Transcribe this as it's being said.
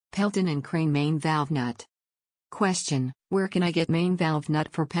Pelton Crane main valve nut. Question: where can I get main valve nut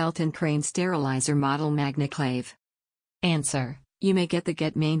for Pelton Crane Sterilizer model Magnaclave? Answer: you may get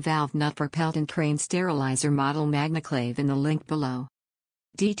the main valve nut for Pelton Crane Sterilizer model Magnaclave in the link below.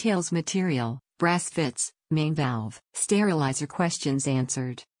 Details: material, brass fits, main valve, sterilizer. Questions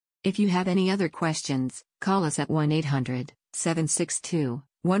answered. If you have any other questions, call us at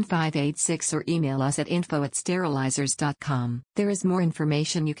 1-800-762-1586 or email us at info@sterilizers.com. There is more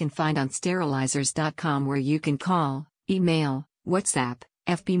information you can find on sterilizers.com, where you can call, email, WhatsApp,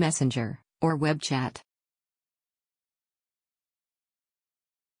 FB Messenger, or web chat.